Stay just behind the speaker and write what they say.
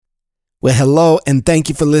Well, hello, and thank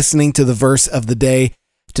you for listening to the verse of the day.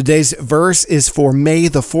 Today's verse is for May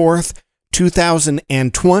the 4th,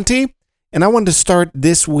 2020. And I wanted to start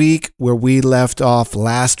this week where we left off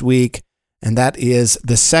last week, and that is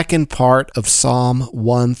the second part of Psalm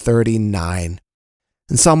 139.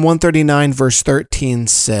 And Psalm 139 verse 13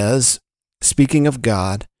 says, speaking of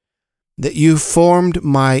God, that you formed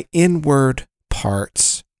my inward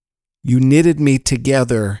parts. You knitted me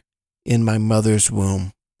together in my mother's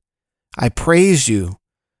womb. I praise you,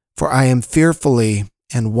 for I am fearfully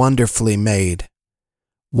and wonderfully made.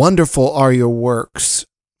 Wonderful are your works.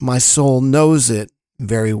 My soul knows it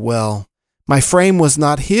very well. My frame was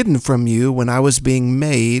not hidden from you when I was being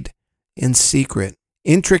made in secret,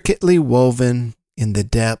 intricately woven in the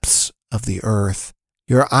depths of the earth.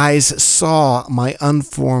 Your eyes saw my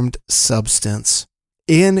unformed substance.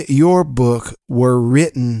 In your book were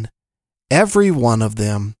written, every one of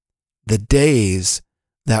them, the days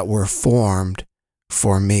that were formed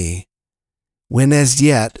for me, when as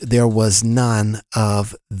yet there was none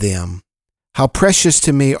of them. How precious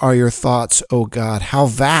to me are your thoughts, O God! How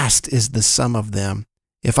vast is the sum of them!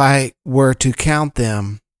 If I were to count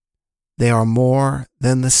them, they are more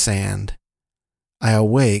than the sand. I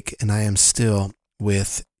awake and I am still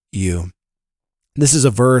with you. This is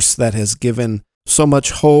a verse that has given so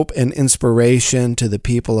much hope and inspiration to the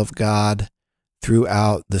people of God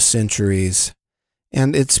throughout the centuries.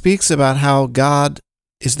 And it speaks about how God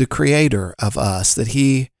is the creator of us, that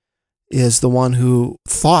He is the one who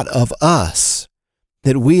thought of us,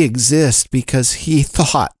 that we exist because He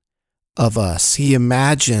thought of us. He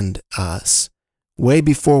imagined us. Way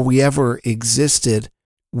before we ever existed,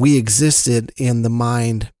 we existed in the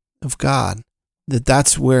mind of God,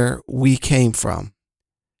 that's where we came from.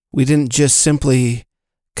 We didn't just simply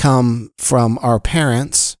come from our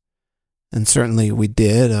parents, and certainly we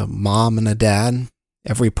did, a mom and a dad.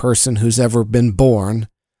 Every person who's ever been born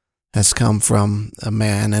has come from a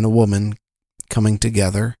man and a woman coming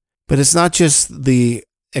together. But it's not just the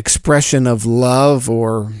expression of love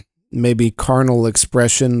or maybe carnal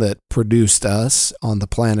expression that produced us on the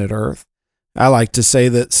planet Earth. I like to say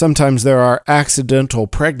that sometimes there are accidental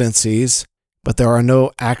pregnancies, but there are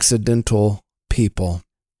no accidental people.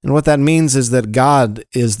 And what that means is that God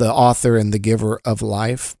is the author and the giver of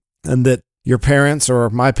life, and that your parents or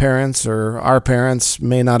my parents or our parents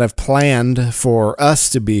may not have planned for us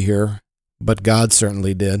to be here, but God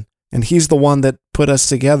certainly did. And He's the one that put us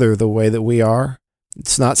together the way that we are.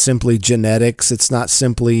 It's not simply genetics. It's not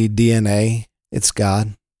simply DNA. It's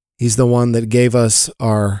God. He's the one that gave us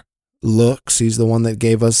our looks. He's the one that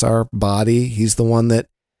gave us our body. He's the one that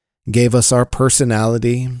gave us our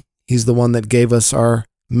personality. He's the one that gave us our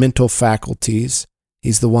mental faculties.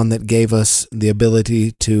 He's the one that gave us the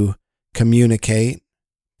ability to communicate,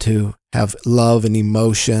 to have love and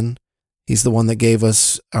emotion. He's the one that gave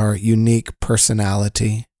us our unique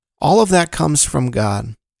personality. All of that comes from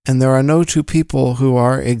God. And there are no two people who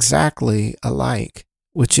are exactly alike,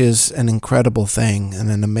 which is an incredible thing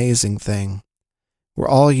and an amazing thing. We're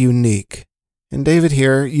all unique. And David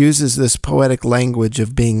here uses this poetic language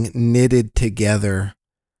of being knitted together,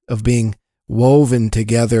 of being woven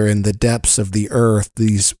together in the depths of the earth,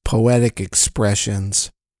 these poetic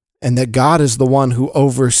expressions. And that God is the one who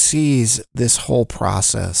oversees this whole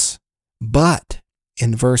process. But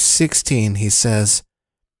in verse 16, he says,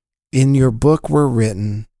 in your book were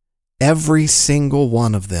written, every single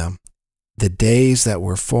one of them, the days that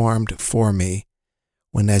were formed for me,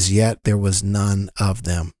 when as yet there was none of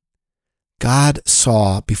them. God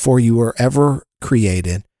saw before you were ever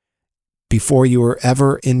created, before you were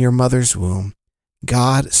ever in your mother's womb,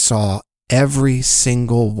 God saw every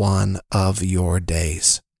single one of your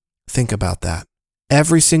days. Think about that.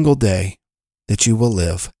 Every single day that you will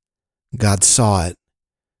live, God saw it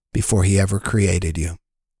before He ever created you.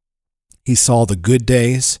 He saw the good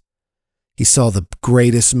days. He saw the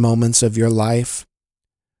greatest moments of your life,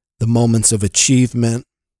 the moments of achievement,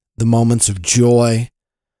 the moments of joy,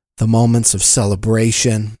 the moments of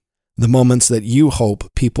celebration, the moments that you hope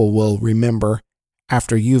people will remember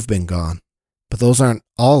after you've been gone. But those aren't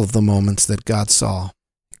all of the moments that God saw.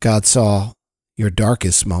 God saw your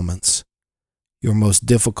darkest moments, your most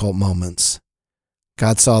difficult moments.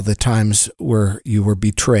 God saw the times where you were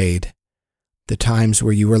betrayed, the times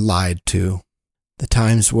where you were lied to, the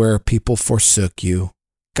times where people forsook you.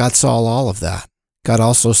 God saw all of that. God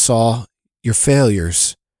also saw your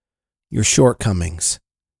failures, your shortcomings,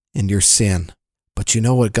 and your sin. But you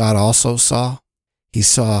know what God also saw? He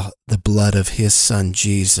saw the blood of His Son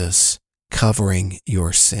Jesus covering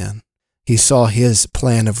your sin. He saw His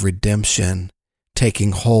plan of redemption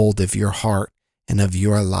taking hold of your heart and of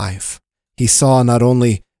your life. He saw not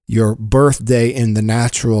only your birthday in the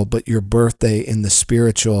natural, but your birthday in the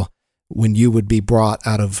spiritual, when you would be brought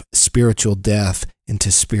out of spiritual death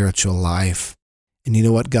into spiritual life. And you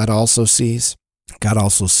know what God also sees? God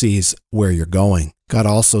also sees where you're going. God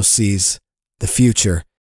also sees the future.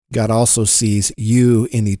 God also sees you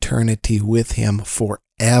in eternity with Him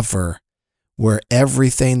forever, where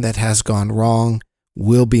everything that has gone wrong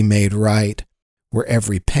will be made right, where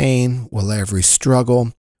every pain, where every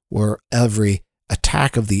struggle, where every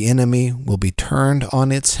attack of the enemy will be turned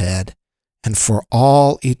on its head, and for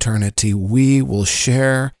all eternity we will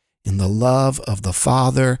share in the love of the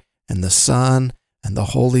Father and the Son and the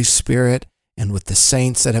Holy Spirit, and with the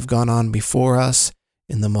saints that have gone on before us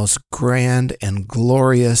in the most grand and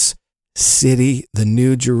glorious city, the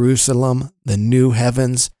New Jerusalem, the new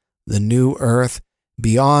heavens, the new earth,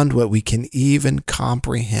 beyond what we can even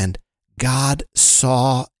comprehend. God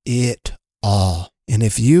saw it all. And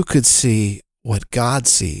if you could see what God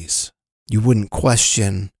sees, you wouldn't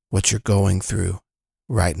question what you're going through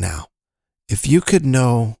right now. If you could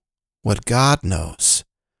know what God knows,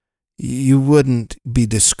 you wouldn't be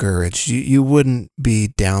discouraged. You wouldn't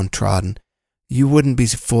be downtrodden. You wouldn't be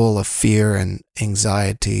full of fear and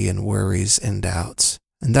anxiety and worries and doubts.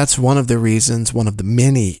 And that's one of the reasons, one of the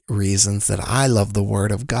many reasons that I love the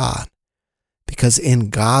Word of God. Because in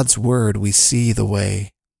God's Word, we see the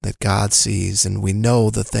way that God sees, and we know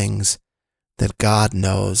the things that God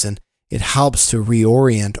knows. And it helps to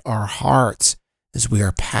reorient our hearts as we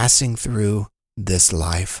are passing through this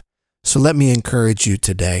life. So let me encourage you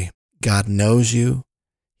today. God knows you.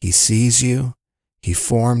 He sees you. He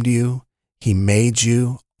formed you. He made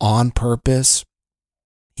you on purpose.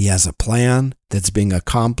 He has a plan that's being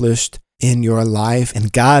accomplished in your life,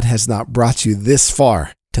 and God has not brought you this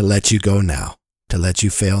far to let you go now, to let you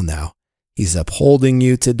fail now. He's upholding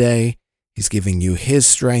you today. He's giving you His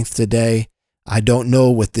strength today. I don't know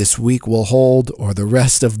what this week will hold, or the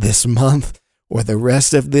rest of this month, or the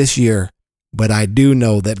rest of this year, but I do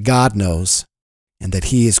know that God knows, and that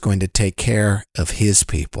He is going to take care of His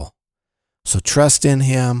people. So trust in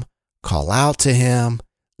Him, call out to Him,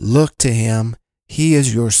 look to Him. He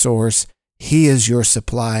is your source. He is your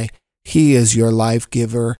supply. He is your life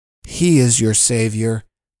giver. He is your Savior,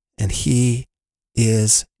 and He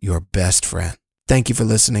is your best friend. Thank you for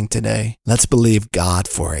listening today. Let's believe God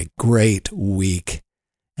for a great week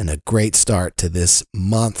and a great start to this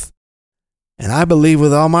month. And I believe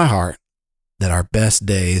with all my heart that our best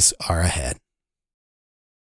days are ahead.